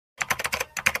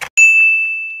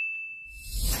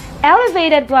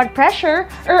Elevated blood pressure,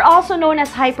 or also known as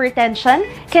hypertension,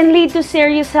 can lead to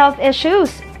serious health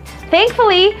issues.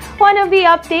 Thankfully, one of the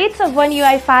updates of One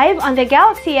UI 5 on the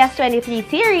Galaxy S23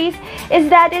 series is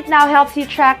that it now helps you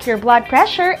track your blood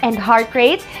pressure and heart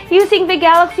rate using the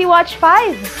Galaxy Watch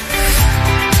 5.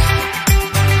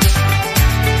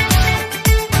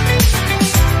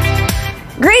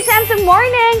 Great Samsung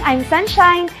morning! I'm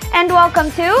Sunshine and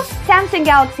welcome to Samsung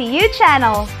Galaxy U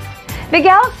channel. The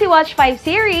Galaxy Watch 5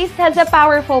 series has a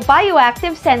powerful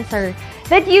bioactive sensor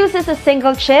that uses a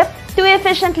single chip to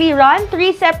efficiently run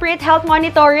 3 separate health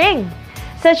monitoring,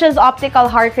 such as optical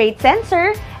heart rate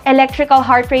sensor, electrical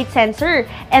heart rate sensor,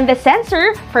 and the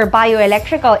sensor for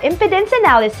bioelectrical impedance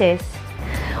analysis.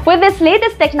 With this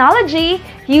latest technology,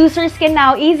 users can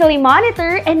now easily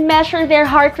monitor and measure their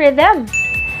heart rhythm.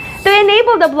 To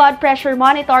enable the blood pressure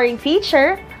monitoring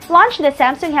feature, launch the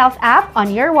Samsung Health app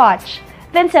on your watch.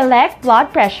 Then select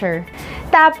blood pressure.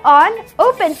 Tap on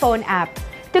Open Phone app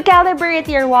to calibrate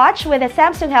your watch with the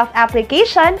Samsung Health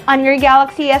application on your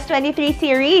Galaxy S23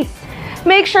 series.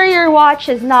 Make sure your watch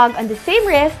is snug on the same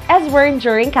wrist as worn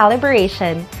during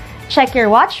calibration. Check your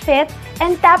watch fit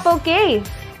and tap OK.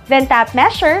 Then tap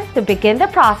Measure to begin the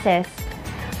process.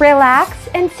 Relax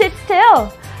and sit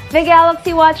still. The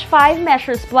Galaxy Watch 5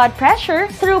 measures blood pressure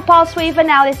through pulse wave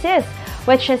analysis,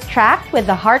 which is tracked with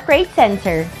the heart rate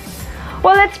sensor.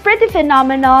 Well, it's pretty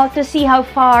phenomenal to see how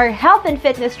far health and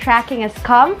fitness tracking has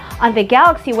come on the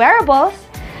Galaxy wearables.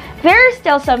 There are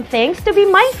still some things to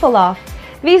be mindful of.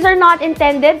 These are not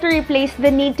intended to replace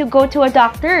the need to go to a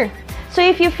doctor. So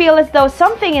if you feel as though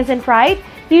something isn't right,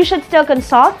 you should still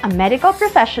consult a medical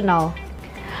professional.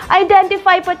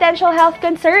 Identify potential health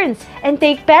concerns and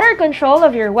take better control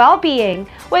of your well-being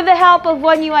with the help of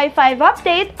One UI 5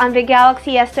 update on the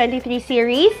Galaxy S23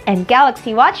 series and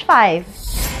Galaxy Watch 5.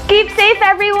 Keep safe,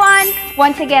 everyone!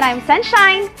 Once again, I'm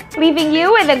Sunshine, leaving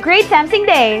you with a great Samsung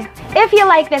day. If you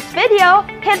like this video,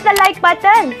 hit the like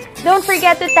button. Don't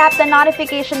forget to tap the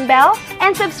notification bell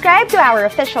and subscribe to our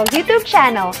official YouTube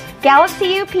channel,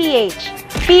 Galaxy UPH.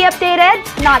 Be updated,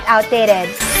 not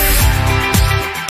outdated.